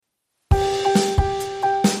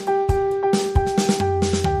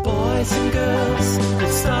boys and girls,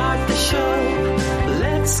 let's start the show.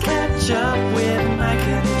 Let's catch up with Mike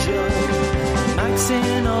and Joe. Mike's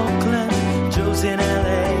in Oakland, Joe's in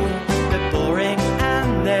LA. They're boring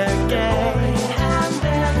and they're gay.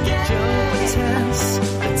 Joe pretends,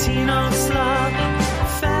 Latino slob,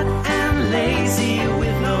 fat and lazy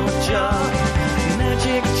with no job.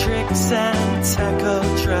 Magic tricks and taco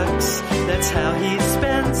trucks, that's how he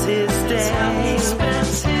spends his day.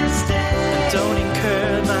 Don't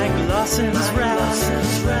incur Mike Lawson's wrath. He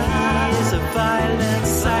is a violent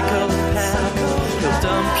psychopath. He'll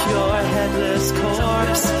dump your headless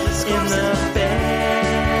corpse in the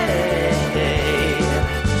bay.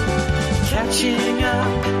 Catching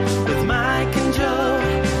up with Mike and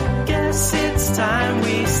Joe. Guess it's time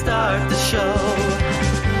we start the show.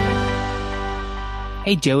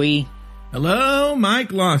 Hey, Joey. Hello,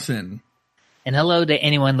 Mike Lawson. And hello to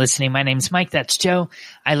anyone listening. My name's Mike. That's Joe.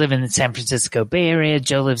 I live in the San Francisco Bay Area.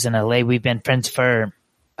 Joe lives in LA. We've been friends for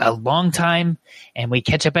a long time, and we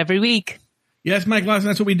catch up every week. Yes, Mike Lawson,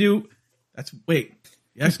 that's what we do.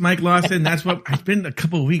 Yes, Mike Lawson, that's what, it's been a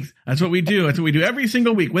couple of weeks. That's what we do. That's what we do every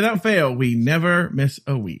single week. Without fail, we never miss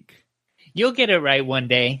a week. You'll get it right one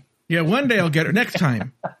day. Yeah, one day I'll get it. Next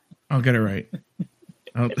time, I'll get it right.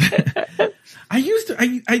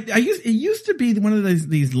 It used to be one of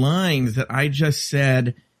these lines that I just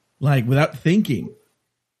said, like, without thinking.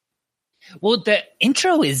 Well, the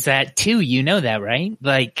intro is that too. You know that, right?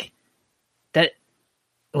 Like that.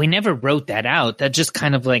 We never wrote that out. That just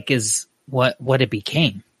kind of like is what it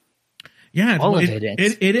became. Yeah,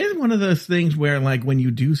 it is one of those things where, like, when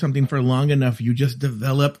you do something for long enough, you just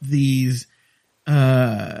develop these.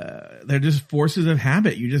 They're just forces of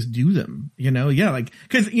habit. You just do them, you know? Yeah. Like,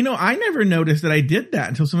 cause I never noticed that I did that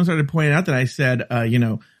until someone started pointing out that I said,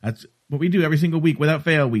 that's what we do every single week without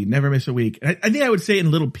fail. We never miss a week. I think I would say it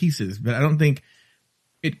in little pieces, but I don't think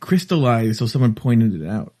it crystallized till someone pointed it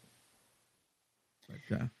out.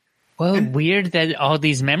 But, weird that all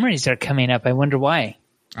these memories are coming up. I wonder why.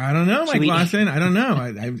 I don't know, Mike Lawson. I don't know.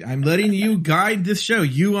 I'm letting you guide this show.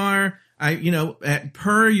 You are,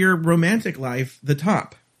 per your romantic life, the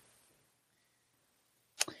top.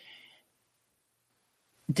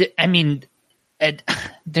 I mean,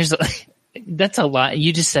 that's a lot.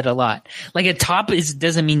 You just said a lot. Like, a top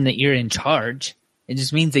doesn't mean that you're in charge. It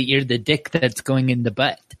just means that you're the dick that's going in the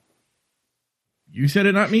butt. You said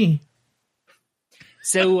it, not me.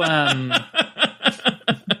 So,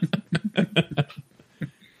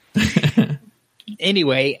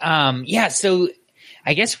 anyway, so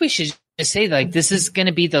I guess we should just say, like, this is going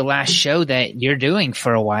to be the last show that you're doing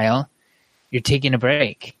for a while. You're taking a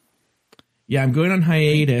break. Yeah, I'm going on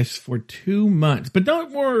hiatus for 2 months, but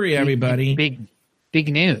don't worry, everybody. Big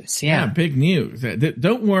news. Yeah, big news.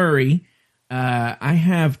 Don't worry. I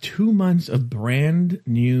have 2 months of brand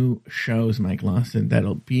new shows, Mike Lawson.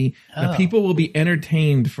 The people will be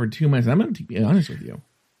entertained for 2 months. I'm going to be honest with you.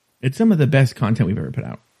 It's some of the best content we've ever put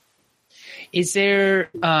out. Is there,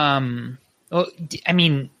 are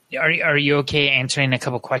you okay answering a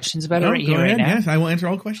couple questions about it right here, right now? Yes, I will answer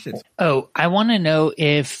all questions. Oh, I want to know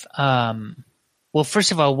if,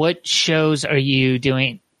 first of all, what shows are you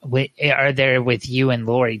doing? Are there with you and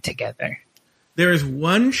Lori together? There is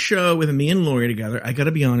one show with me and Lori together. I got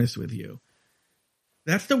to be honest with you.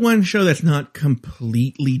 That's the one show that's not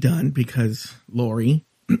completely done because Lori.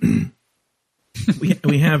 we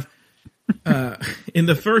have in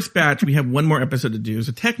the first batch we have one more episode to do.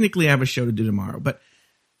 So technically, I have a show to do tomorrow, but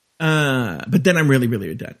then I'm really,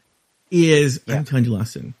 really done. I'm telling you,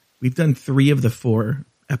 Lawson, we've done 3 of the 4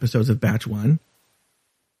 episodes of batch 1.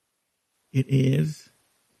 It is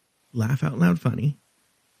laugh out loud funny.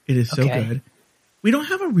 It is so good. We don't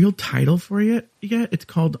have a real title for it yet. It's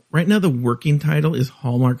called, right now the working title is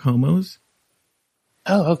Hallmark Homos.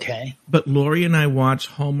 Oh, okay. But Lori and I watch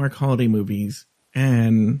Hallmark holiday movies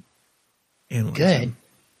and analyze them.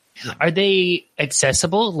 Yeah. Are they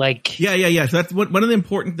accessible? Like, yeah. So that's one of the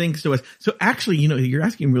important things to us. So actually, you're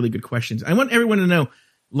asking really good questions. I want everyone to know,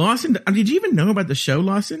 Lawson, did you even know about the show,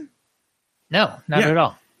 Lawson? No, not at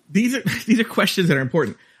all. These are questions that are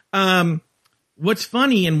important. What's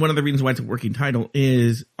funny, and one of the reasons why it's a working title,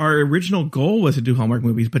 is our original goal was to do Hallmark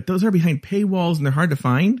movies, but those are behind paywalls and they're hard to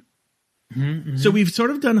find. Mm-hmm. So we've sort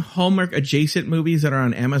of done Hallmark adjacent movies that are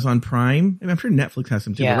on Amazon Prime. I'm sure Netflix has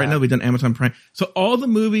them too, but right now we've done Amazon Prime. So all the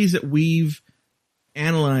movies that we've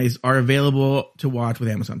analyzed are available to watch with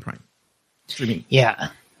Amazon Prime streaming. Yeah.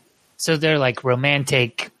 So they're like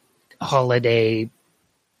romantic holiday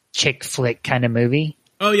chick flick kind of movie.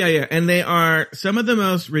 Oh, yeah. And they are some of the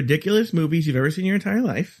most ridiculous movies you've ever seen in your entire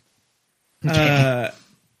life. Okay.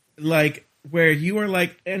 Like, where you are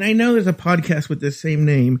like, and I know there's a podcast with this same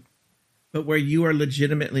name, but where you are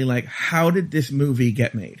legitimately like, how did this movie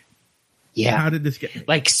get made? Yeah. How did this get made?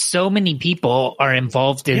 Like, so many people are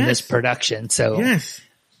involved in Yes. this production. So Yes.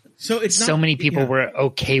 So it's so not- many people yeah. were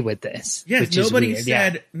okay with this. Yes, which is nobody weird.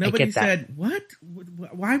 said. Yeah, I Nobody get that. said what?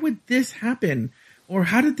 Why would this happen? Or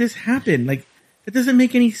how did this happen? Like that doesn't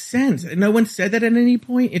make any sense. And no one said that at any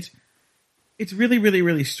point. It's really, really,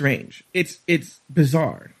 really strange. It's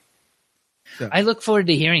bizarre. So. I look forward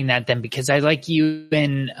to hearing that then, because I like you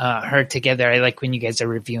and her together. I like when you guys are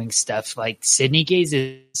reviewing stuff. Like Sydney Gaze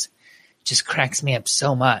just cracks me up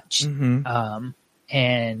so much. Mm-hmm.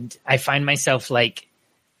 And I find myself like,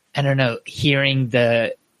 I don't know, hearing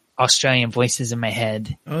the Australian voices in my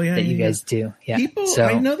head Oh yeah, that you yeah. guys do. Yeah. People, So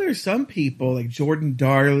I know there's some people like Jordan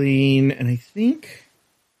Darling, and I think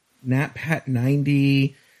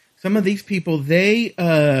NatPat90. Some of these people, they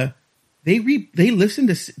listen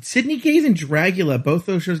to Sydney Gaze and Dragula. Both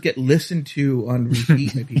those shows get listened to on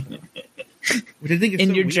repeat by people, which I think is and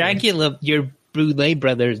so your weird. Dracula, your Brule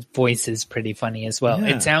brothers voice is pretty funny as well.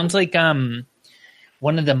 Yeah. It sounds like one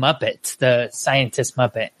of the Muppets, the scientist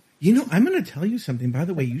Muppet. You know, I'm going to tell you something. By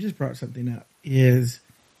the way, you just brought something up. Is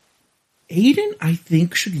Aiden, I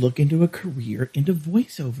think, should look into a career into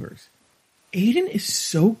voiceovers. Aiden is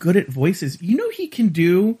so good at voices. You know, he can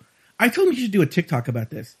do. I told him he should do a TikTok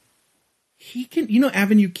about this. He can, you know,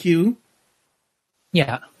 Avenue Q,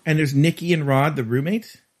 Yeah. and there's Nikki and Rod, the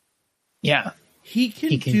roommates. Yeah. He can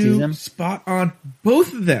do do them. spot on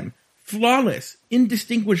both of them, flawless,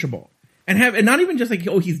 indistinguishable, and not even just like,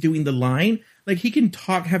 oh, he's doing the line. Like he can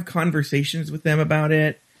have conversations with them about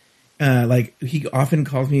it. Like he often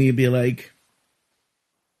calls me and be like,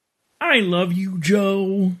 "I love you,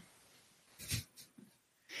 Joe."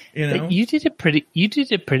 You know, But you did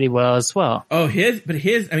it pretty well as well. oh his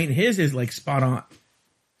is like spot on.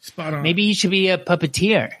 Maybe you should be a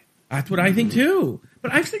puppeteer. That's what I think too.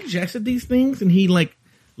 But I've suggested these things and he like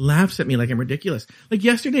laughs at me like I'm ridiculous. Like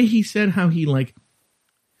yesterday he said how he like,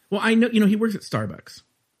 well, I know, you know, he works at Starbucks.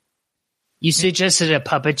 You suggested a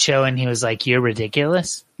puppet show and he was like, "You're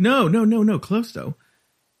ridiculous." No, close though.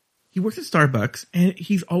 He works at Starbucks and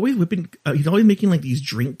he's always he's always making like these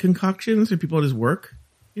drink concoctions for people at his work,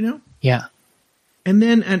 you know? Yeah. And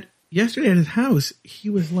then yesterday at his house, he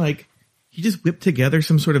was like, he just whipped together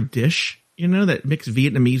some sort of dish, you know, that mixed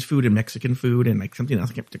Vietnamese food and Mexican food and like something else.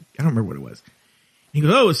 I don't remember what it was. And he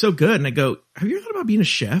goes, "Oh, it's so good." And I go, "Have you ever thought about being a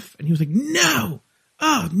chef?" And he was like, "No.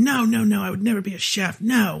 Oh, no. I would never be a chef.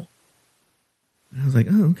 No." And I was like,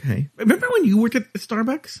 "Oh, okay." Remember when you worked at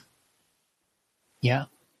Starbucks? Yeah.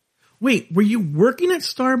 Wait, were you working at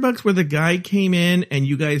Starbucks where the guy came in and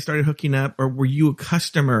you guys started hooking up, or were you a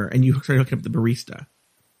customer and you started hooking up the barista?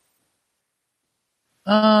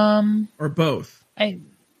 Or both? I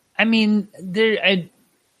mean, I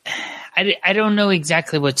don't know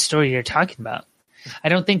exactly what story you're talking about. I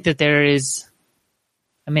don't think that there is.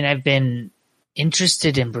 I mean, I've been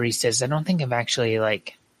interested in baristas. I don't think I've actually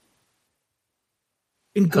like.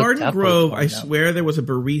 In Garden up with Grove, one, I no. swear there was a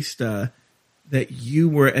barista that you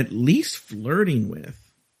were at least flirting with.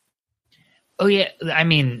 Oh yeah, I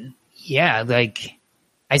mean, yeah, like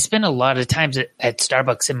I spent a lot of times at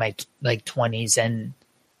Starbucks in my like 20s, and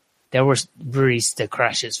there were barista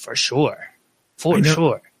crushes for sure,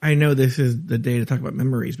 sure. I know this is the day to talk about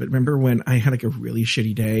memories, but remember when I had like a really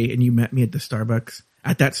shitty day and you met me at that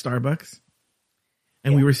Starbucks?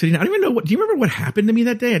 And we were sitting, I don't even know do you remember what happened to me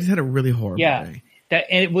that day? I just had a really horrible day. That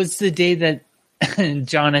it was the day that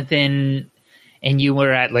Jonathan and you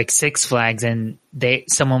were at like Six Flags, and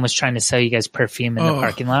someone was trying to sell you guys perfume in the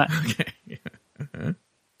parking lot. Okay. Yeah. Uh-huh.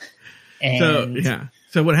 And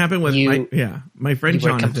So what happened was my friend you were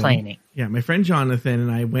Jonathan. complaining. Yeah, my friend Jonathan and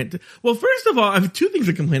I went to. Well, first of all, I have two things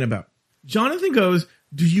to complain about. Jonathan goes,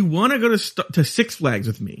 "Do you want to go to Six Flags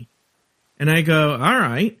with me?" And I go, "All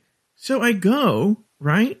right." So I go,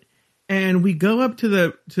 right, and we go up to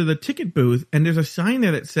the ticket booth, and there's a sign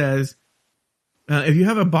there that says, "If you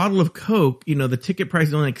have a bottle of Coke, you know the ticket price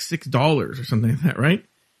is only like $6 or something like that, right?"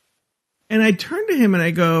 And I turn to him and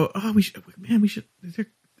I go, "Oh, we should.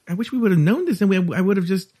 I wish we would have known this, and we would have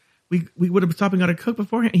just we would have been stopping out a Coke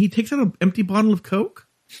beforehand." And he takes out an empty bottle of Coke,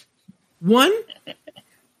 one,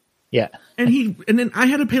 Yeah. and then I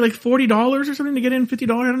had to pay like $40 or something to get in, $50.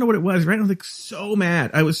 I don't know what it was. Right? I was like so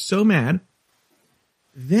mad. I was so mad.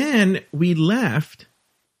 Then we left,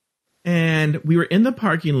 and we were in the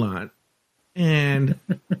parking lot, and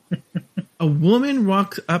a woman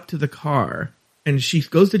walks up to the car, and she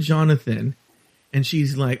goes to Jonathan. And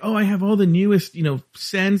she's like, "Oh, I have all the newest,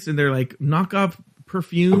 scents, and they're like knockoff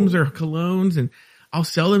perfumes or colognes, and I'll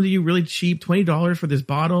sell them to you really cheap, $20 for this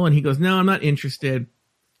bottle." And he goes, "No, I'm not interested."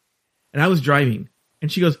 And I was driving,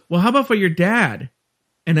 And she goes, well, how about for your dad?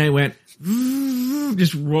 And I went,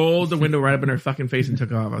 just rolled the window right up in her fucking face and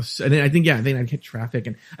took off. And then I think I'd hit traffic.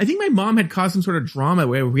 And I think my mom had caused some sort of drama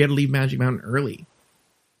where we had to leave Magic Mountain early.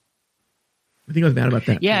 I think I was mad about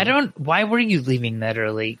that. Yeah, why were you leaving that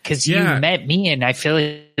early? Because you met me and I feel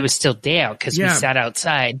like it was still day out because we sat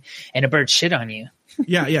outside and a bird shit on you.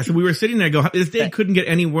 Yeah. So we were sitting there this day couldn't get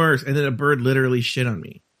any worse. And then a bird literally shit on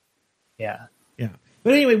me. Yeah. Yeah.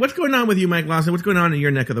 But anyway, what's going on with you, Mike Lawson? What's going on in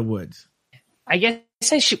your neck of the woods? I guess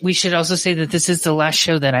we should also say that this is the last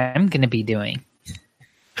show that I'm going to be doing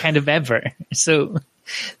kind of ever. So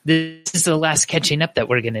this is the last catching up that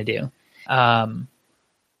we're going to do.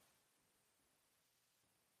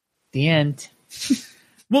 The end.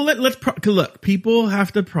 Well, let's look. People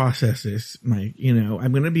have to process this, Mike. You know,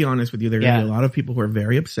 I'm going to be honest with you. There are going to be a lot of people who are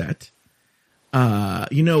very upset.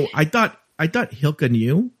 You know, I thought Hilke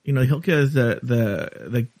knew. You know, Hilke is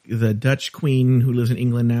the Dutch queen who lives in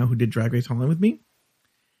England now, who did Drag Race Holland with me.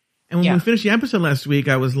 And when we finished the episode last week,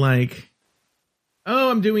 I was like, "Oh,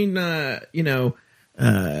 I'm doing, I'm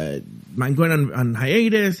going on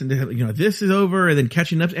hiatus, and you know, this is over, and then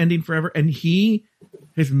Catching Up's ending forever." And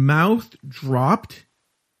his mouth dropped,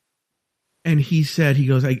 and he said, "He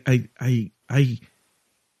goes, I'm going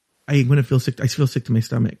to feel sick. I feel sick to my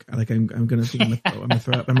stomach. Like I'm going to think I'm going to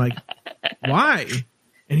throw up." I'm like, "Why?"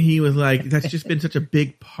 And he was like, "That's just been such a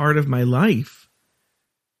big part of my life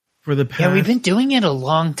for the past." Yeah, we've been doing it a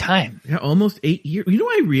long time. Yeah, almost 8 years. You know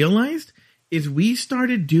what I realized is we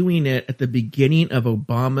started doing it at the beginning of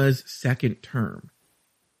Obama's second term.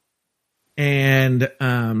 And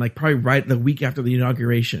like probably right the week after the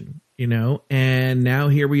inauguration, you know, and now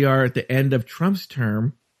here we are at the end of Trump's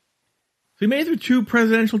term. So we made it through 2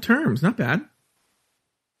 presidential terms. Not bad.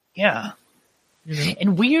 Yeah. You know?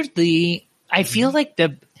 And weirdly, I feel like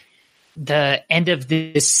the end of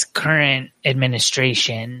this current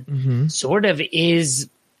administration sort of is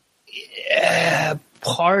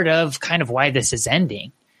part of kind of why this is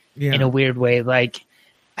ending in a weird way. Like,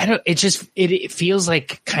 it feels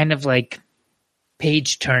like kind of like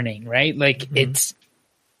page turning, right? Like it's,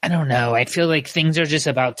 I don't know. I feel like things are just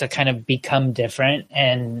about to kind of become different,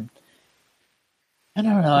 and I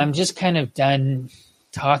don't know. I'm just kind of done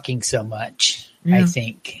talking so much, I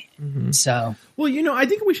think. So, well, you know, I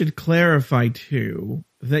think we should clarify too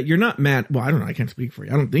that you're not mad. Well, I don't know. I can't speak for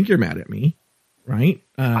you. I don't think you're mad at me, right?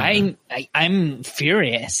 I'm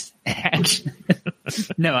furious.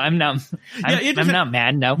 No, I'm not. I'm not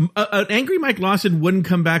mad. No, an angry Mike Lawson wouldn't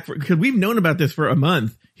come back because we've known about this for a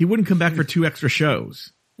month. He wouldn't come back for 2 extra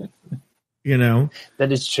shows. You know,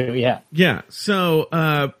 that is true. Yeah. Yeah. So,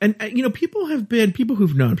 and you know, people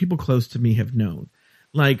who've known, people close to me have known,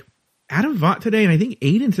 like Adam Vaught today. And I think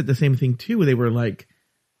Aiden said the same thing too, where they were like,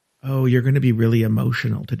 "Oh, you're going to be really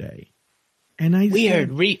emotional today." And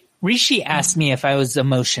weird. Rishi asked me if I was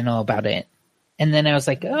emotional about it. And then I was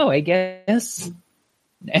like, "Oh, I guess."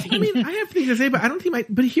 I mean, I have things to say, but I don't think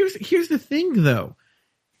but here's the thing though,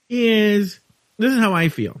 this is how I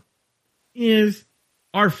feel, is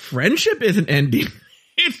our friendship isn't ending.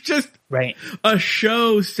 It's just right. A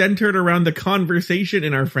show centered around the conversation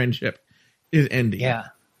in our friendship is ending. Yeah.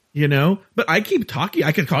 You know, but I keep talking.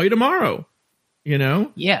 I could call you tomorrow, you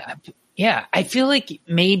know? Yeah. Yeah. I feel like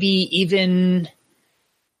maybe even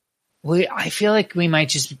I feel like we might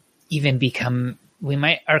just even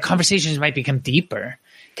our conversations might become deeper,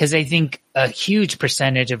 because I think a huge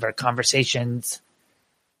percentage of our conversations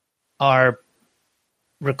are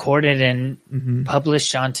recorded and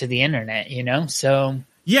published onto the internet, you know? So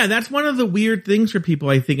yeah, that's one of the weird things for people,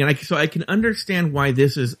 I think. And so I can understand why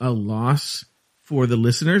this is a loss for the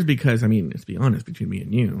listeners, because I mean, let's be honest, between me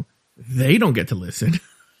and you, they don't get to listen.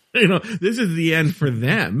 You know, this is the end for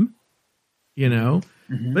them, you know,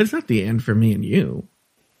 but it's not the end for me and you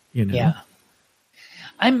know? Yeah.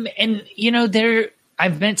 And you know,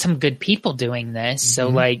 I've met some good people doing this. So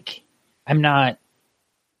like, I'm not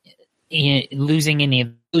losing any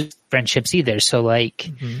of those friendships either. So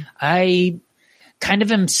like, I kind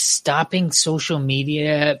of am stopping social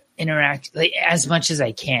media interact like as much as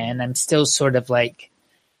I can. I'm still sort of like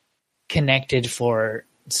connected for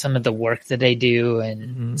some of the work that I do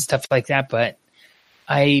and stuff like that, but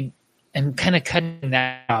I am kind of cutting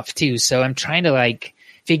that off too. So I'm trying to like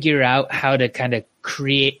figure out how to kind of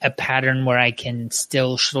create a pattern where I can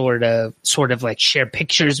still sort of like share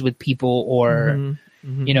pictures with people or,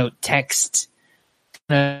 you know, text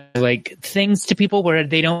like things to people where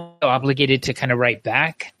they don't feel obligated to kind of write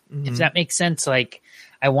back. If that makes sense. Like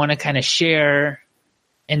I want to kind of share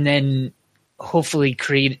and then hopefully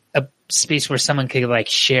create a space where someone could like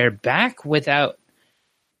share back without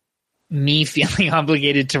me feeling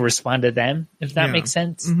obligated to respond to them, if that makes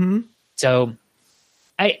sense. Mm-hmm. So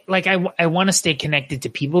I want to stay connected to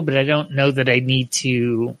people, but I don't know that I need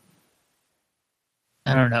to,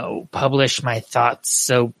 I don't know, publish my thoughts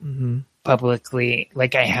so publicly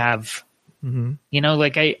like I have. Mm-hmm. You know,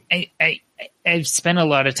 like I've spent a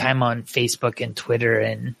lot of time on Facebook and Twitter,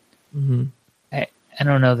 and I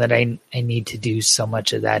don't know that I need to do so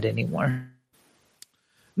much of that anymore.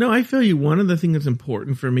 No, I feel you. One of the things that's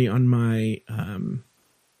important for me on my, and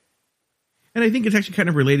I think it's actually kind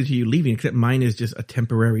of related to you leaving, except mine is just a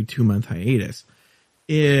temporary 2-month hiatus,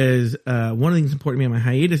 is one of the things important to me on my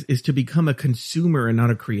hiatus is to become a consumer and not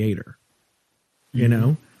a creator, you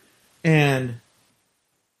know? And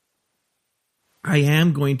I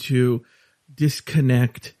am going to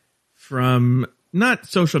disconnect from not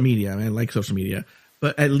social media. I mean, I like social media,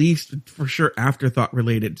 but at least for sure afterthought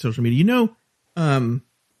related social media. You know,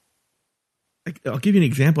 I'll give you an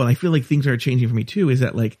example, and I feel like things are changing for me too. Is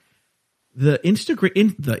that like Instagram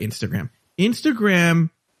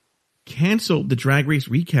canceled the Drag Race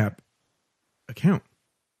Recap account.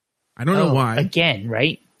 I don't know why. Again,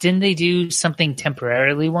 right? Didn't they do something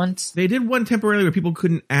temporarily once? They did one temporarily where people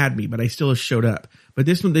couldn't add me, but I still showed up. But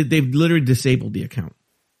this one, they've literally disabled the account.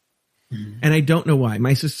 Mm-hmm. And I don't know why.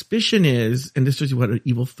 My suspicion is, and this shows you what an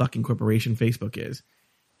evil fucking corporation Facebook is.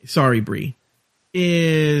 Sorry, Brie.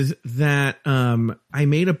 Is that I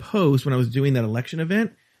made a post when I was doing that election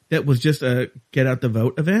event that was just a get out the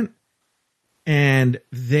vote event. And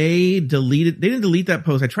they didn't delete that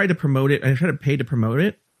post. I tried to promote it. I tried to pay to promote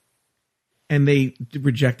it. And they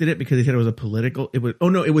rejected it because they said it was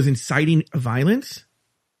it was inciting violence.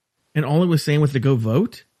 And all it was saying was to go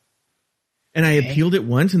vote. And I appealed it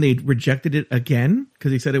once and they rejected it again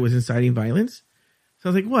because they said it was inciting violence. So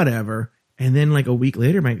I was like, whatever. And then like a week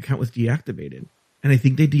later, my account was deactivated. And I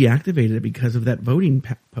think they deactivated it because of that voting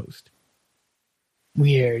post.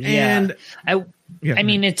 Weird. And I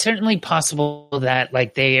mean, it's certainly possible that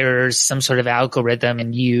like there's some sort of algorithm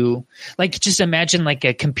and you like, just imagine like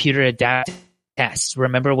a computer adapted test.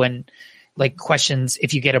 Remember when like questions,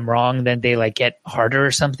 if you get them wrong, then they like get harder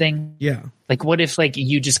or something? Yeah. Like what if like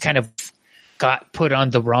you just kind of got put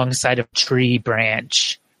on the wrong side of a tree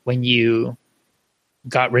branch when you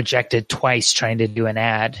got rejected twice trying to do an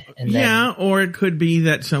ad? And then, or it could be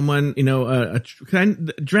that someone, you know,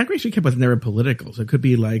 Drag Race Recap was never political, so it could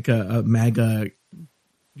be like a MAGA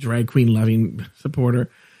drag queen loving supporter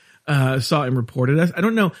saw and reported us. I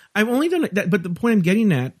don't know. I've only done that, but the point I'm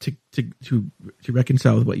getting at to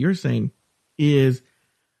reconcile with what you're saying is,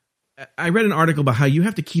 I read an article about how you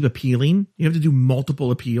have to keep appealing. You have to do multiple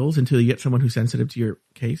appeals until you get someone who's sensitive to your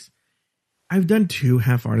case. I've done 2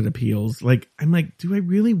 half-hearted appeals. Like, I'm like, do I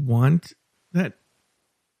really want that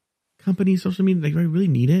company's social media? Like, do I really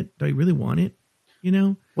need it? Do I really want it? You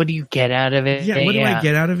know? What do you get out of it? Yeah, what do I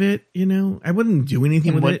get out of it? You know? I wouldn't do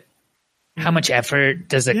anything with it. How much effort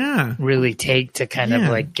does it really take to kind of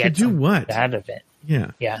like get out of it?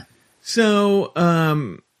 Yeah. Yeah. So,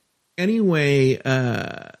 anyway,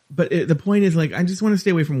 but the point is like, I just want to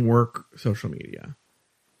stay away from work social media.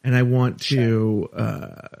 And I want to,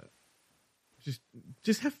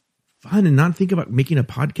 just have fun and not think about making a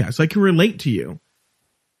podcast. So I can relate to you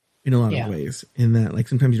in a lot of ways, in that like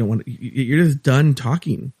sometimes you don't want to, you're just done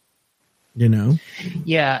talking, you know?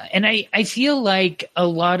 Yeah. And I feel like a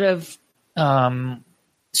lot of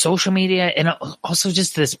social media and also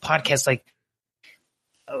just this podcast, like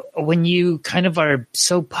when you kind of are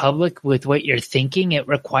so public with what you're thinking, it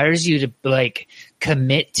requires you to like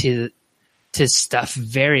commit to stuff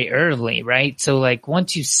very early, right? So like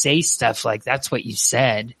once you say stuff, like that's what you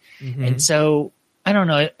said. Mm-hmm. And so I don't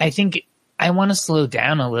know. I think I want to slow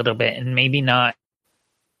down a little bit and maybe not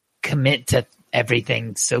commit to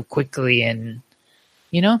everything so quickly and,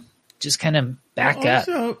 you know, just kind of back up.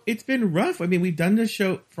 Also, it's been rough. I mean, we've done this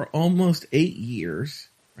show for almost 8 years,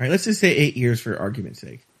 right? Let's just say 8 years for argument's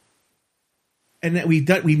sake. And that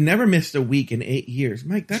we've never missed a week in 8 years.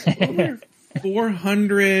 Mike, that's over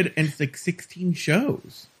 416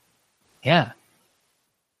 shows. Yeah.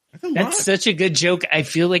 That's a lot. That's such a good joke. I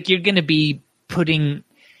feel like you're going to be putting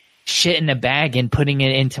shit in a bag and putting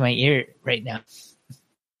it into my ear right now. I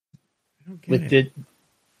don't get with the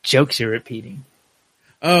jokes you're repeating.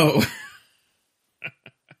 Oh.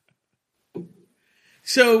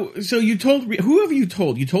 So you told, who have you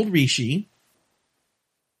told? You told Rishi.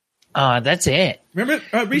 That's it. Remember,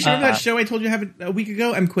 Rishi, remember that show I told you to have a week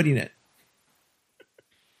ago? I'm quitting it.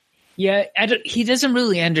 Yeah, he doesn't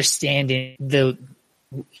really understand it. He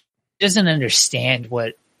doesn't understand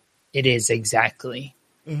what it is exactly.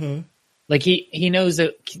 Mm-hmm. like he knows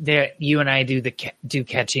that you and I do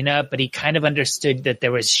catching up, but he kind of understood that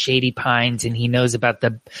there was Shady Pines, and he knows about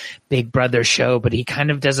the Big Brother show, but he kind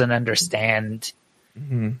of doesn't understand,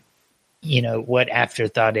 what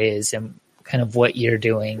Afterthought is and kind of what you're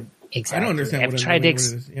doing exactly. I don't understand. What it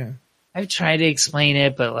is. Yeah, I've tried to explain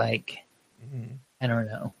it, but like, I don't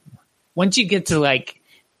know. Once you get to like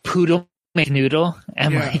Poodle McNoodle,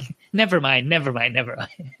 I'm like, never mind.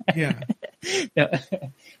 Yeah. No.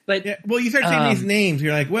 But well, you start saying these names.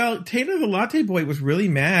 You're like, well, Taylor the Latte Boy was really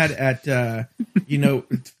mad at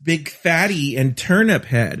Big Fatty and Turnip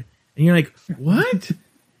Head, and you're like, what?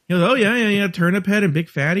 He goes, oh yeah, Turnip Head and Big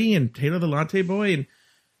Fatty and Taylor the Latte Boy and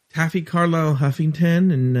Taffy Carlisle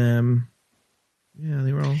Huffington and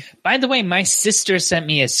they were all. By the way, my sister sent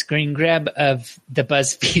me a screen grab of the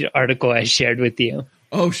BuzzFeed article I shared with you.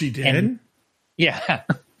 Oh, she did? And, yeah.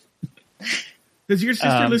 Does your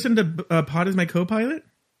sister listen to Pod Is My Co-Pilot?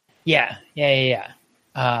 Yeah.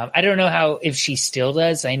 I don't know if she still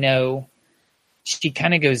does. I know she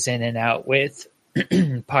kind of goes in and out with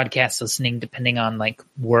podcast listening depending on like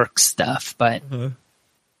work stuff. But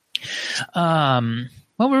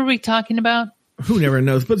what were we talking about? Who never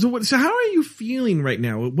knows? But so how are you feeling right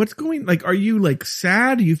now? What's going, like, are you like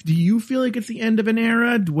sad? Do you feel like it's the end of an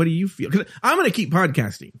era? What do you feel? 'Cause I'm going to keep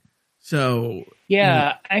podcasting. So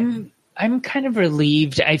yeah, I'm kind of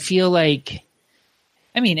relieved. I feel like,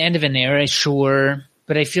 end of an era, sure.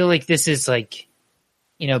 But I feel like this is like,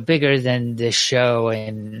 bigger than this show.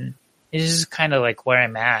 And this is kind of like where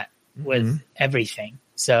I'm at with everything.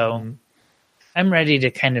 So I'm ready to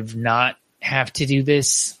kind of not have to do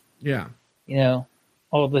this. Yeah.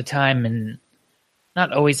 All the time and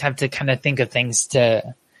not always have to kind of think of things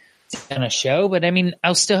to on a show, but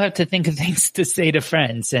I'll still have to think of things to say to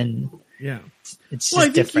friends, and it's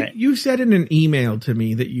just different. You said in an email to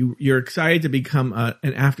me that you're excited to become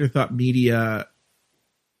an Afterthought Media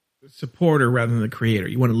supporter rather than the creator.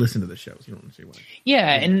 You want to listen to the shows. You don't want to say why.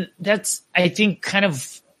 Yeah, and that's, I think, kind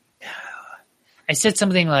of, I said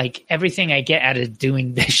something like, everything I get out of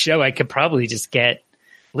doing this show, I could probably just get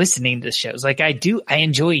listening to shows. Like I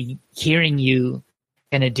enjoy hearing you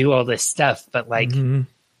kind of do all this stuff, but like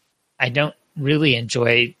I don't really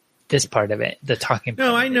enjoy this part of it, the talking part.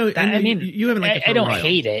 No, I know. You haven't liked it for I don't a while.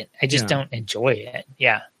 hate it. I just don't enjoy it.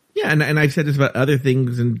 Yeah. Yeah. And I've said this about other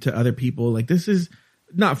things and to other people, like this is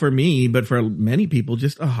not for me, but for many people,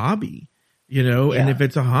 just a hobby, and if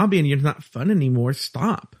it's a hobby and it's not fun anymore,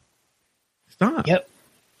 stop. Yep.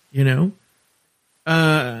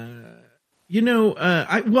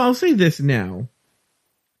 I'll say this now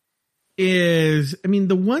is,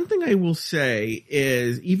 the one thing I will say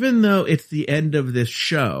is, even though it's the end of this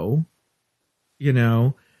show,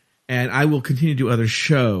 and I will continue to do other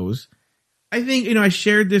shows, I think, I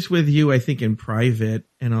shared this with you, I think in private,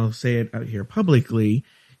 and I'll say it out here publicly.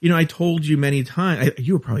 I told you many times,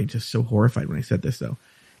 you were probably just so horrified when I said this though.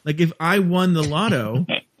 Like if I won the lotto,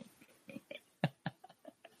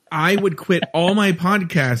 I would quit all my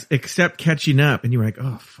podcasts except Catching Up. And you were like,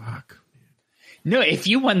 oh, fuck. No, if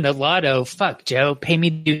you won the lotto, fuck, Joe, pay me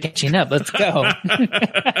to do Catching Up. Let's go.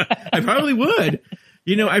 I probably would.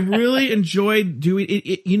 I really enjoyed doing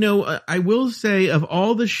it. I will say of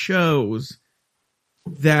all the shows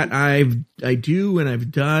that I do and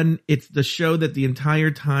I've done, it's the show that the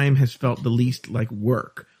entire time has felt the least like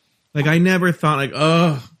work. Like I never thought like,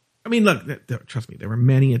 oh, look, trust me, there were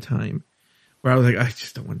many a time where I was like, I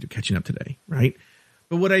just don't want to do Catching Up today, right?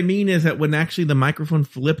 But what I mean is that when actually the microphone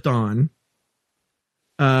flipped on,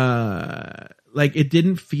 like it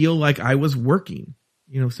didn't feel like I was working.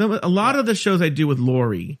 A lot of the shows I do with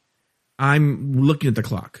Lori, I'm looking at the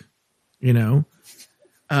clock. When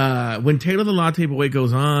Taylor the Latte Boy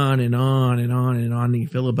goes on and on and on and on, he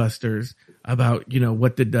filibusters about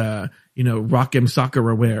what did Rock'em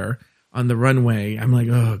Sakura wear on the runway. I'm like,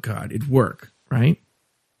 oh god, it's work, right?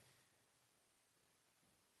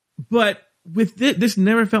 But with this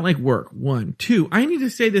never felt like work. 1, 2, I need to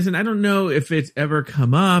say this, and I don't know if it's ever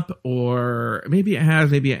come up, or maybe it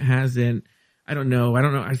has, maybe it hasn't. I don't know.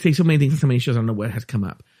 I say so many things on so many shows, I don't know what has come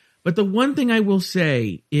up. But the one thing I will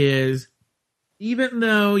say is, even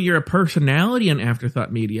though you're a personality on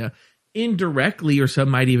Afterthought Media, indirectly, or some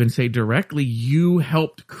might even say directly, you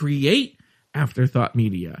helped create Afterthought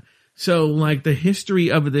Media. So like the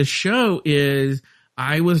history of this show is,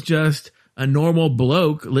 I was just a normal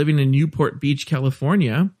bloke living in Newport Beach,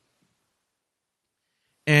 California.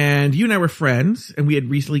 And you and I were friends, and we had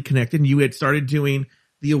recently connected, and you had started doing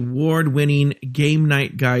the award-winning Game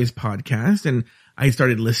Night Guys podcast. And I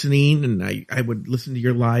started listening, and I would listen to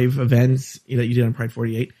your live events that you did on Pride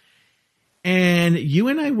 48. And you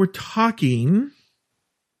and I were talking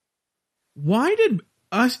why did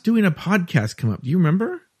us doing a podcast come up? Do you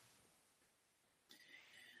remember?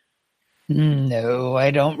 No,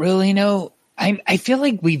 I don't really know. I feel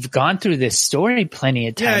like we've gone through this story plenty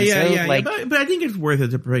of times. Yeah. Like, But I think it's worth it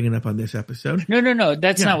to bring it up on this episode. No.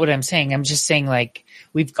 That's not what I'm saying. I'm just saying, like,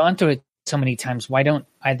 we've gone through it so many times. Why don't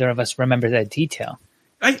either of us remember that detail?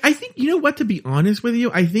 I think, you know what, to be honest with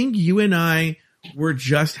you, I think you and I were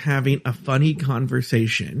just having a funny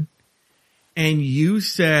conversation. And you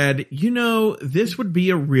said, you know, this would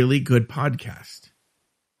be a really good podcast.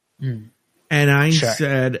 And I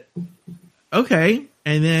said, okay.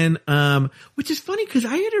 And then, which is funny because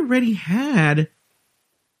I had already had,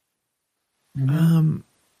 I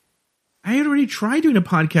had already tried doing a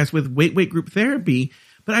podcast with Wait Group Therapy,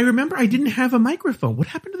 but I remember I didn't have a microphone. What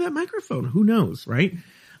happened to that microphone? Who knows, right?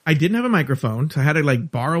 I didn't have a microphone, so I had to like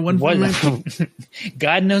borrow one from my...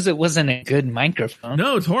 God knows it wasn't a good microphone.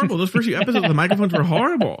 No, it's horrible. Those first few episodes, the microphones were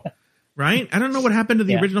horrible, right? I don't know what happened to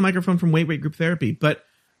the original microphone from Wait Group Therapy, but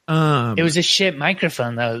it was a shit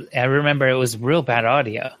microphone, though. I remember it was real bad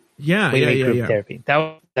audio. Wait Group Therapy.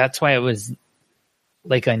 That's why it was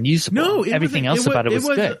like unusable. No, everything else about it was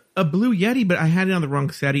good. A Blue Yeti, but I had it on the wrong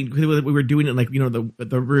setting because we were doing it like, you know,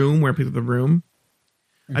 the room where people the room.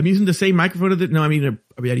 I'm using the same microphone. No, I mean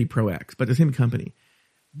a Yeti Pro X, but the same company.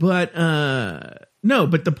 But no,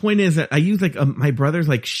 but the point is that I used like my brother's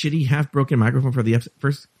like shitty half broken microphone for the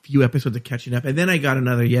first few episodes of Catching Up, and then I got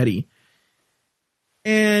another Yeti.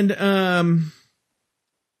 And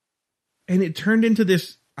it turned into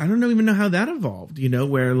this, I don't even know how that evolved, you know,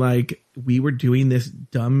 where like we were doing this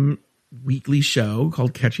dumb weekly show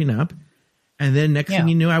called Catching Up. And then next thing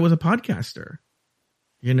you knew, I was a podcaster,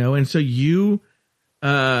 you know? And so you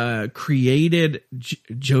created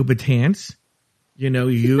Joe Batance, you know,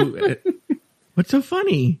 what's so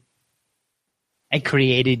funny? I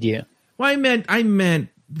created you. Well, I meant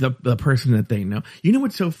the person that they know. You know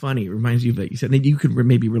what's so funny? It reminds you of that you said that you could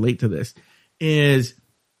maybe relate to this is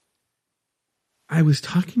I was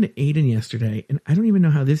talking to Aiden yesterday and I don't even know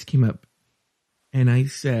how this came up. And I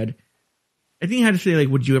said, I think I had to say like,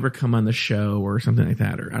 would you ever come on the show or something like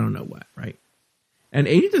that? Or I don't know what, right? And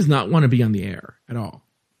Aiden does not want to be on the air at all.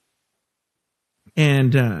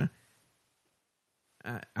 And,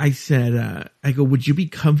 I said, I go, would you be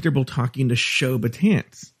comfortable talking to Joe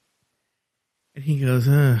Batance? And he goes,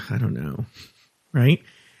 I don't know. Right.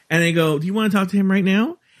 And I go, do you want to talk to him right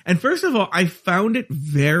now? And first of all, I found it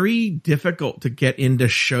very difficult to get into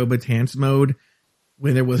Joe Batance mode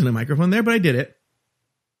when there wasn't a microphone there, but I did it.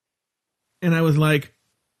 And I was like,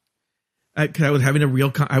 cause I was having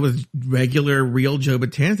I was regular real Joe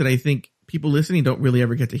Batance that I think people listening don't really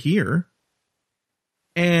ever get to hear.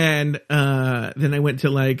 And, then I went to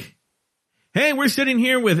like, hey, we're sitting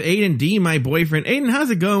here with Aiden D, my boyfriend. Aiden, how's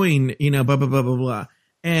it going? You know, blah, blah, blah, blah, blah.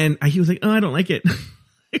 And he was like, oh, I don't like it.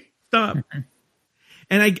 Stop.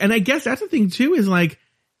 And I guess that's the thing too, is like,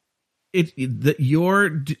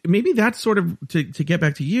 maybe that's sort of, to get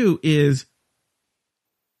back to you is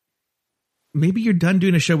maybe you're done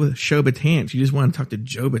doing a show with Joe Batance. You just want to talk to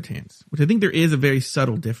Joe Batance, which I think there is a very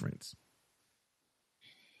subtle difference.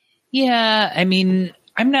 Yeah. I mean,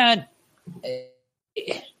 I'm not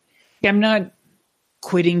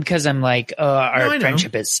quitting because I'm like, our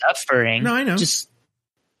friendship is suffering. No, I know.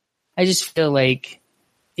 I just feel like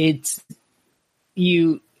it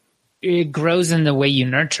grows in the way you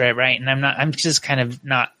nurture it, right? And I'm just kind of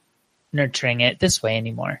not nurturing it this way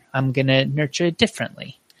anymore. I'm going to nurture it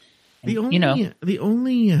differently. I think the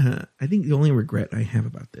only regret I have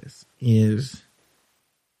about this is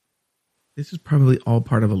probably all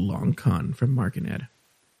part of a long con from Mark and Ed.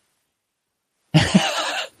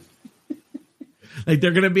 Like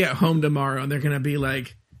they're going to be at home tomorrow and they're going to be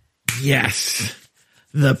like, yes,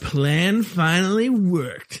 the plan finally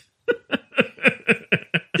worked.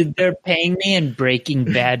 They're paying me in Breaking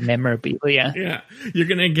Bad memorabilia. Yeah. You're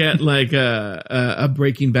going to get like a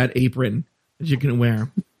Breaking Bad apron that you can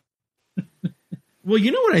wear. Well,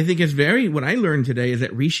 you know what I think is what I learned today is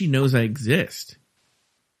that Rishi knows I exist.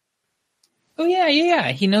 Oh,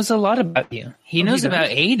 yeah. He knows a lot about you. He knows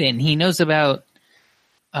about Aiden. He knows about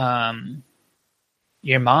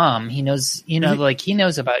your mom. He knows, he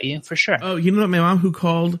knows about you for sure. Oh, you know my mom who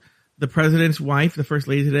called the president's wife, the first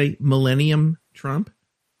lady today, Millennium Trump?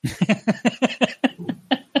 That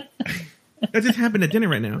just happened at dinner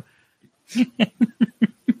right now.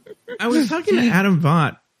 I was talking to Adam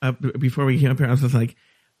Vaught before we came up here. I was just like,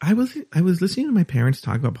 I was listening to my parents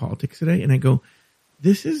talk about politics today, and I go,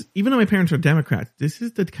 this is, even though my parents are Democrats, this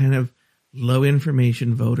is the kind of low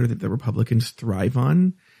information voter that the Republicans thrive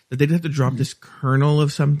on, that they'd have to drop this kernel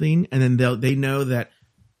of something, and then they know that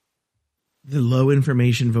the low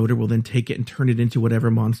information voter will then take it and turn it into whatever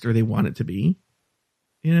monster they want it to be.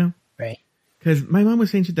 You know? Right. Because my mom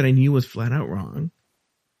was saying shit that I knew was flat out wrong.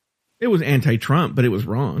 It was anti-Trump, but it was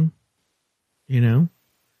wrong. You know?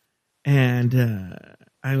 And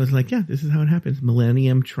I was like, yeah, this is how it happens.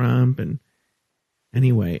 Millennium Trump. And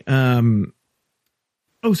anyway.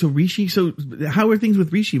 Oh, so Rishi. So how are things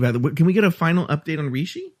with Rishi? By the way, can we get a final update on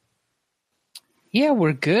Rishi? Yeah,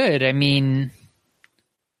 we're good. I mean,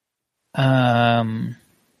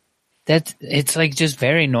 it's like just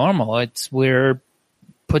very normal. We're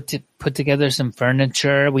put together some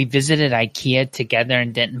furniture. We visited IKEA together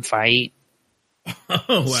and didn't fight. Oh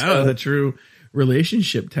wow, so, the true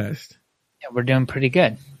relationship test. Yeah, we're doing pretty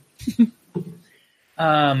good.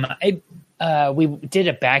 We did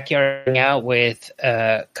a backyard hangout with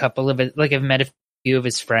a couple of it. Like I've met a few of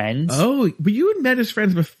his friends. Oh, but you had met his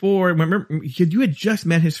friends before. Remember, you had just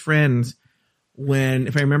met his friends when,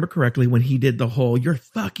 if I remember correctly, when he did the whole "you're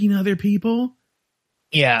fucking other people."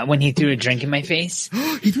 Yeah, when he threw a drink in my face.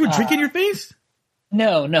 He threw a drink in your face?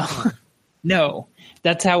 No.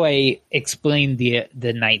 That's how I explained the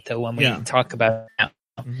night, though. When we talk about it now.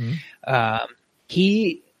 Mm-hmm.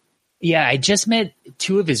 I just met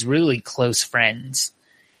two of his really close friends,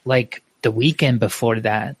 like the weekend before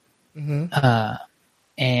that. Mm-hmm.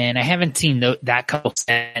 And I haven't seen that couple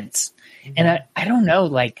since. Mm-hmm. And I don't know,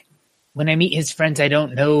 like, when I meet his friends, I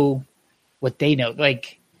don't know what they know.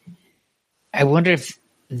 Like, I wonder if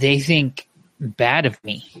they think bad of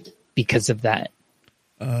me because of that.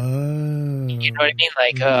 You know what I mean?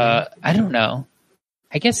 Like, I don't know.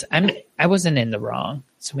 I guess I wasn't in the wrong,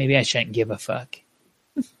 so maybe I shouldn't give a fuck.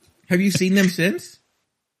 Have you seen them since?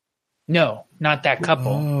 No, not that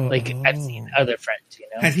couple. I've seen other friends, you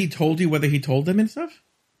know. Has he told you whether he told them and stuff?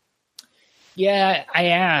 Yeah, I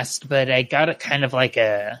asked, but I got a kind of like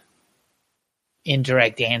a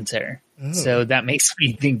indirect answer. Oh. So that makes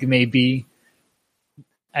me think maybe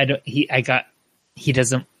he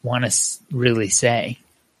doesn't want to really say.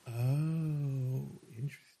 Oh,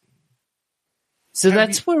 interesting. So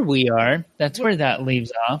that's where we are. That's where that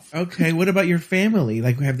leaves off. Okay, what about your family?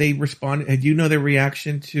 Like, have they responded? Do you know their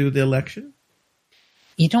reaction to the election?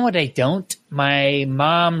 You know what? I don't. My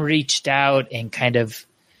mom reached out and kind of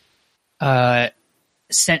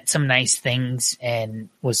sent some nice things and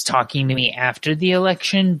was talking to me after the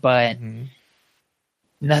election, but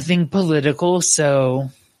nothing political.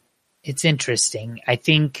 So it's interesting. I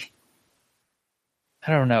don't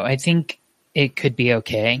know. I think it could be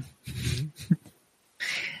okay.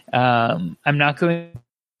 I'm not going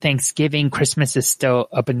Thanksgiving. Christmas is still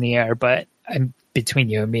up in the air, but between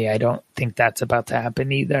you and me, I don't think that's about to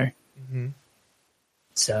happen either. Mm-hmm.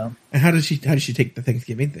 So, and how does she take the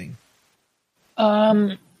Thanksgiving thing?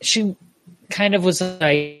 She kind of was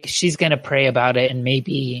like, she's going to pray about it and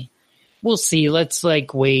maybe we'll see. Let's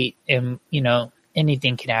wait and,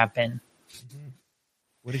 anything can happen. Mm-hmm.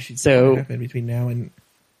 What does she think will happen between now and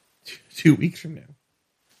 2 weeks from now?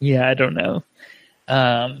 Yeah, I don't know.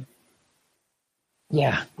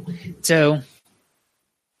 Yeah. So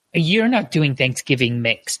you're not doing Thanksgiving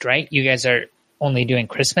mixed, right? You guys are only doing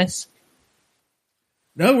Christmas?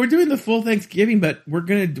 No, we're doing the full Thanksgiving, but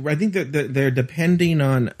I think that they're depending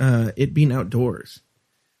on it being outdoors.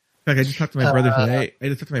 In fact, I just talked to my brother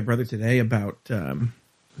today. About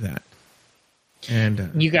that.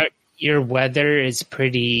 And you got your weather is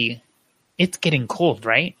pretty. It's getting cold,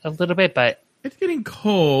 right? A little bit, but it's getting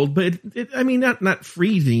cold. But not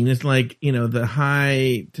freezing. It's like the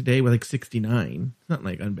high today was 69. It's not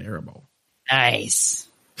unbearable. Nice.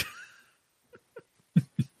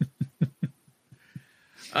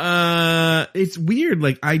 It's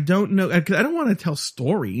weird. I don't know, because I don't want to tell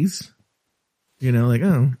stories. Guess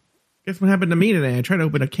what happened to me today? I tried to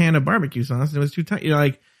open a can of barbecue sauce and it was too tight.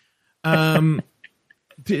 I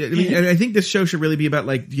think this show should really be about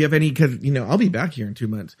do you have any? Because I'll be back here in 2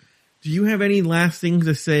 months. Do you have any last things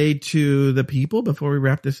to say to the people before we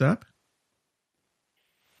wrap this up?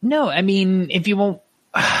 No, I mean, if you won't.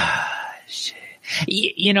 My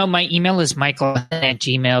email is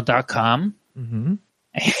michael@gmail.com. Mm-hmm.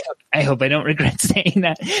 I hope I don't regret saying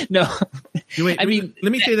that. No. Wait, let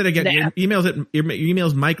me say that again. Your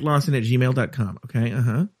email's mikelawson@gmail.com. Okay.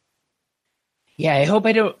 Uh-huh. Yeah, I hope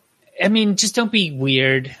I don't. I mean, just don't be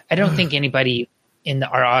weird. I don't think anybody in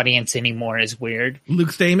our audience anymore is weird.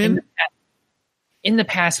 Luke Stamen? In the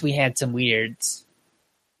past, we had some weirds.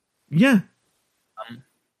 Yeah.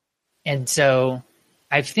 And so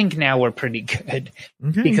I think now we're pretty good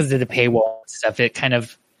because of the paywall stuff. It kind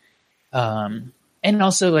of, and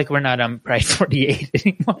also we're not on Pride 48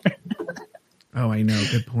 anymore. Oh, I know.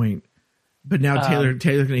 Good point. But now Taylor's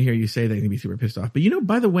going to hear you say that and be super pissed off. But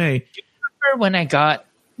by the way, remember when I got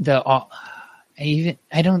the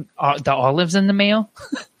olives in the mail?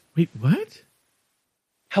 Wait, what?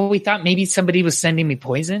 How we thought maybe somebody was sending me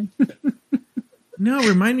poison? No,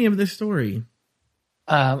 remind me of this story.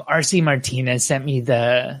 RC Martinez sent me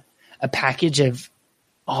a package of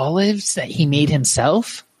olives that he made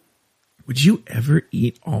himself. Would you ever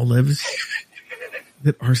eat olives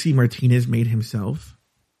that RC Martinez made himself?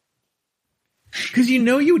 Because you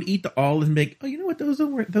would eat the olives and make, oh, you know what, those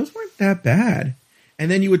weren't that bad. And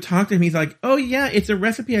then you would talk to him. He's like, oh yeah, it's a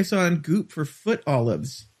recipe I saw on Goop for foot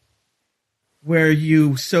olives, where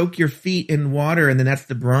you soak your feet in water and then that's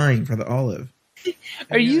the brine for the olive.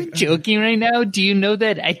 Are you joking right now? Do you know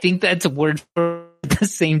that I think that's a word for the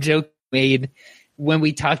same joke made when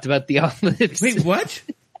we talked about the olives? Wait, what?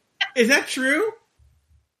 Is that true?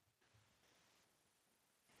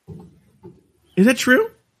 Is that true?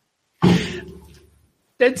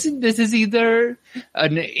 This is either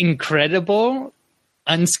an incredible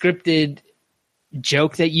unscripted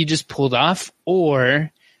joke that you just pulled off,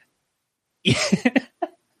 or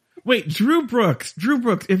wait, Drew Brooks,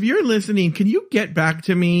 if you're listening, can you get back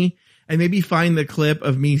to me and maybe find the clip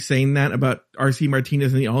of me saying that about RC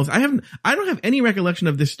Martinez and the olives? I don't have any recollection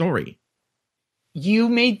of this story. You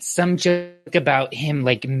made some joke about him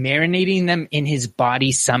like marinating them in his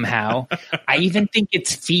body somehow. I even think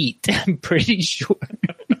it's feet. I'm pretty sure.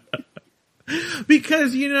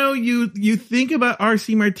 Because, you think about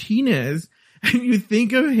RC Martinez and you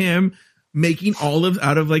think of him making olives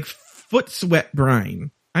out of like foot sweat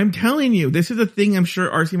brine. I'm telling you, this is a thing I'm sure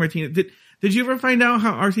RC Martinez did you ever find out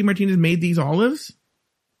how RC Martinez made these olives?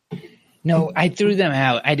 No, I threw them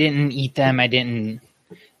out. I didn't eat them. I didn't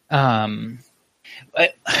oh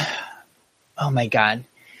my God.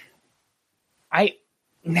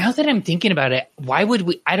 Now that I'm thinking about it, why would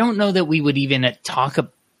we? I don't know that we would even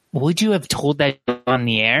would you have told that on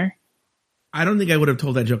the air? I don't think I would have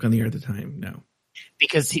told that joke on the air at the time. No,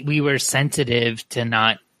 because we were sensitive to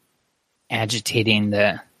not agitating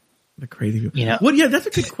the crazy people. Well, yeah, that's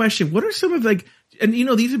a good question. What are some of and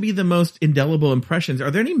these would be the most indelible impressions.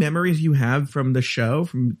 Are there any memories you have from the show,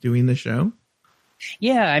 from doing the show?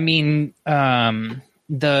 Yeah, I mean,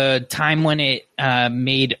 the time when it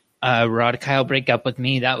made Rod Kyle break up with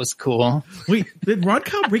me, that was cool. Wait, did Rod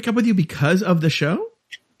Kyle break up with you because of the show?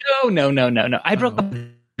 No. I broke up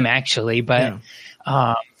with him actually, but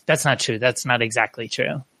that's not true. That's not exactly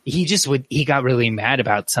true. He got really mad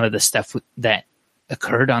about some of the stuff that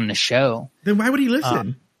occurred on the show. Then why would he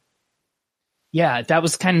listen? Yeah, that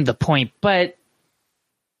was kind of the point. But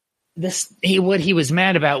what he was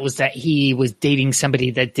mad about was that he was dating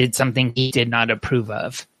somebody that did something he did not approve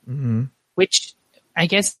of, which I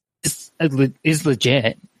guess is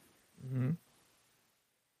legit. Mm-hmm.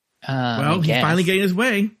 Well, he's finally getting his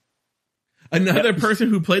way. Another person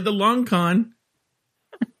who played the long con.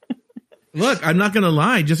 Look, I'm not going to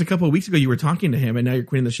lie. Just a couple of weeks ago, you were talking to him, and now you're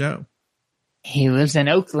quitting the show. He lives in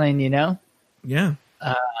Oakland, Yeah.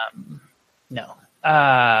 No.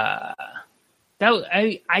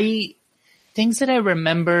 Things that I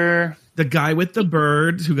remember. The guy with the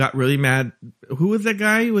birds who got really mad. Who was that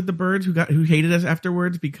guy with the birds who hated us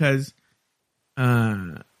afterwards because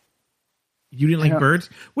you didn't like birds?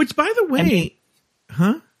 Which, by the way,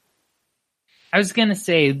 I was going to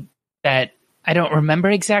say that I don't remember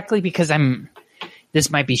exactly because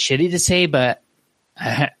this might be shitty to say, but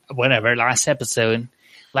whatever. Last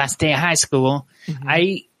day of high school,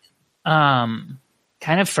 I kind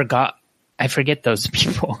of forgot. I forget those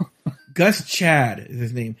people. Gus Chad is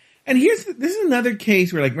his name. And this is another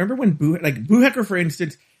case where, remember when Boo Hecker, for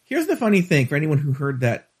instance, here's the funny thing for anyone who heard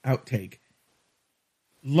that outtake.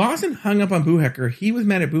 Lawson hung up on Boo Hecker. He was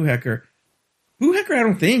mad at Boo Hecker. Boo Hecker, I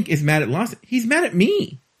don't think, is mad at Lawson. He's mad at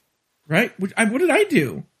me. Right? What did I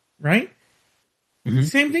do? Right? Mm-hmm.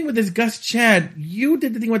 Same thing with this Gus Chad. You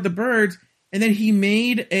did the thing with the birds, and then he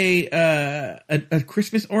made a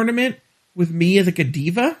Christmas ornament with me as a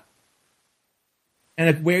diva.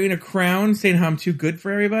 And wearing a crown saying how I'm too good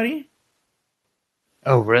for everybody.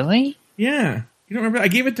 Oh, really? Yeah. You don't remember? I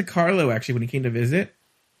gave it to Carlo, actually, when he came to visit.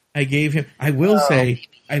 I gave him... I will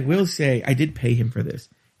say, I did pay him for this.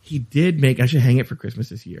 He did make... I should hang it for Christmas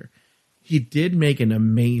this year. He did make an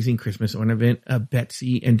amazing Christmas ornament of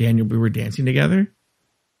Betsy and Daniel Brewer dancing together.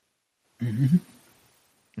 Mm-hmm.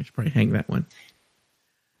 I should probably hang that one.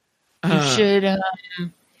 You should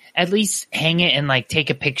at least hang it and take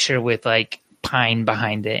a picture with pine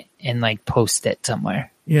behind it and post it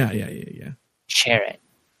somewhere. Yeah. Share it.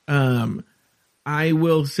 I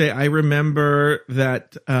will say I remember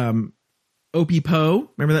that Opie Poe.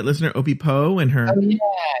 Remember that listener, Opie Poe, and her, Oh,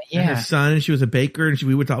 and her son, and she was a baker, and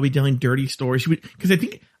we would all be telling dirty stories. Because I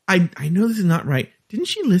think, I know this is not right. Didn't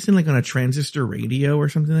she listen like on a transistor radio or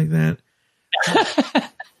something like that?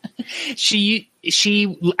 She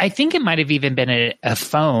I think it might have even been a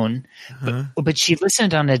phone, but she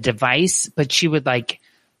listened on a device, but she would like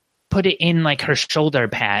put it in like her shoulder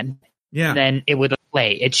pad. Yeah. Then it would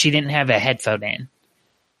play. She didn't have a headphone in.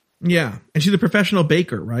 Yeah. And she's a professional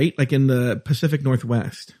baker, right? Like in the Pacific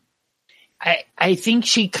Northwest. I think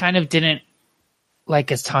she kind of didn't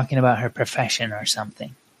like us talking about her profession or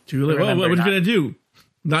something. What are you going to do?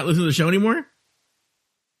 Not listen to the show anymore?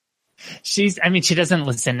 She doesn't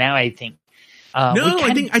listen now, I think. No,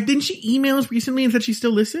 I think didn't she email us recently and said she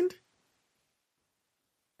still listened?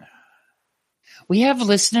 We have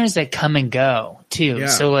listeners that come and go too. Yeah.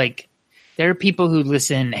 So like there are people who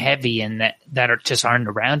listen heavy and that are just aren't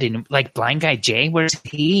around anymore. Like Blind Guy Jay, where's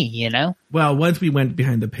he, you know? Well, once we went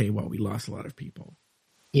behind the paywall, we lost a lot of people.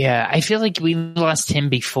 Yeah, I feel like we lost him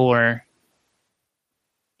before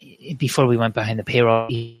we went behind the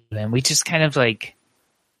paywall, and we just kind of like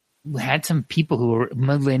had some people who were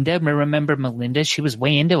Melinda. Remember Melinda? She was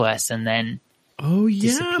way into us, and then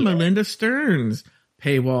Melinda Stearns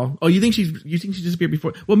paywall. Oh, you think she disappeared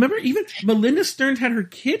before? Well, remember even Melinda Stearns had her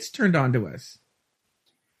kids turned on to us.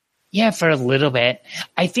 Yeah, for a little bit.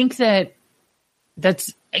 I think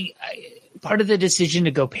that's part of the decision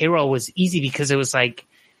to go payroll was easy because it was like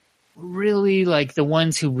really like the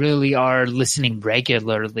ones who really are listening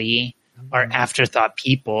regularly are afterthought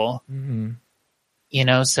people. Mm-hmm. You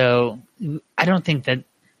know, so I don't think that.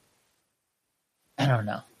 I don't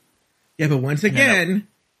know. Yeah, but once again,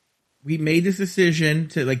 we made this decision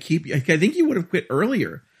to like keep. I think you would have quit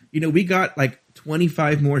earlier. You know, we got like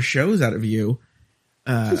 25 more shows out of you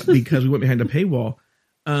because we went behind the paywall.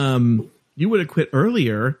 You would have quit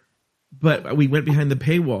earlier, but we went behind the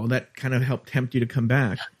paywall. That kind of helped tempt you to come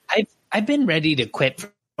back. I've been ready to quit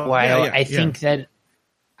for a while. I think that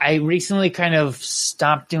I recently kind of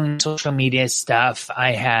stopped doing social media stuff.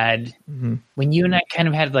 I had, when you and I kind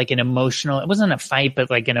of had like an emotional, it wasn't a fight, but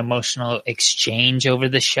like an emotional exchange over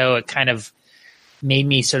the show. It kind of made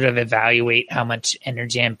me sort of evaluate how much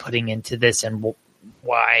energy I'm putting into this and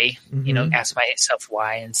why, you know, ask myself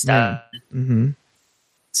why and stuff. Yeah. Mm-hmm.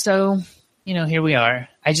 So, you know, here we are.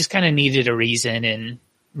 I just kind of needed a reason and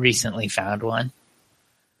recently found one.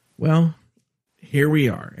 Well, here we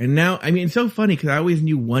are. And now, I mean, it's so funny because I always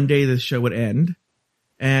knew one day this show would end.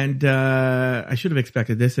 And I should have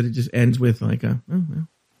expected this, that it just ends with like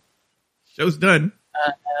show's done.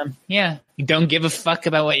 Yeah. You don't give a fuck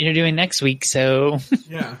about what you're doing next week. So,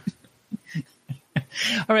 yeah.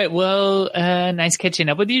 All right. Well, nice catching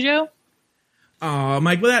up with you, Joe. Oh,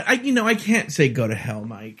 Mike. Well, I can't say go to hell,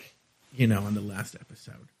 Mike, you know, on the last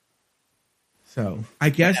episode. So I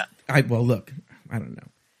guess look, I don't know.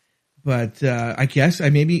 But I guess I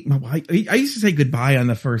used to say goodbye on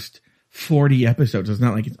the first 40 episodes. It's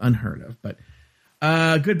not like it's unheard of. But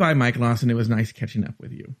goodbye, Mike Lawson. It was nice catching up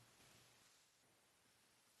with you.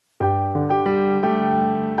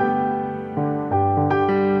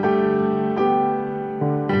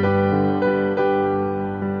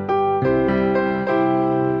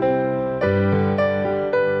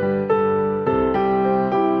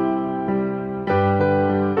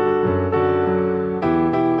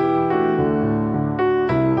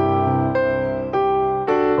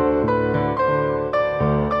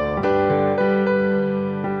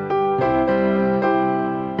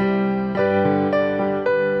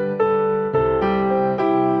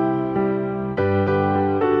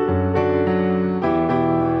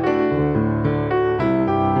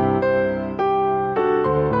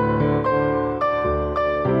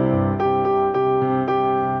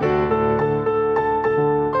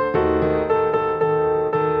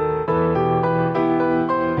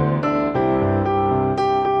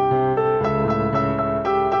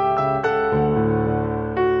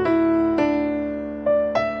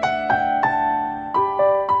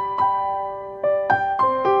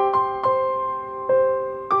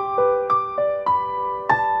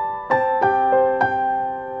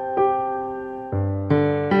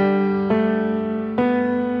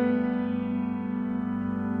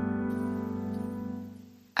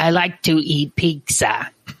 I like to eat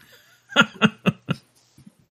pizza.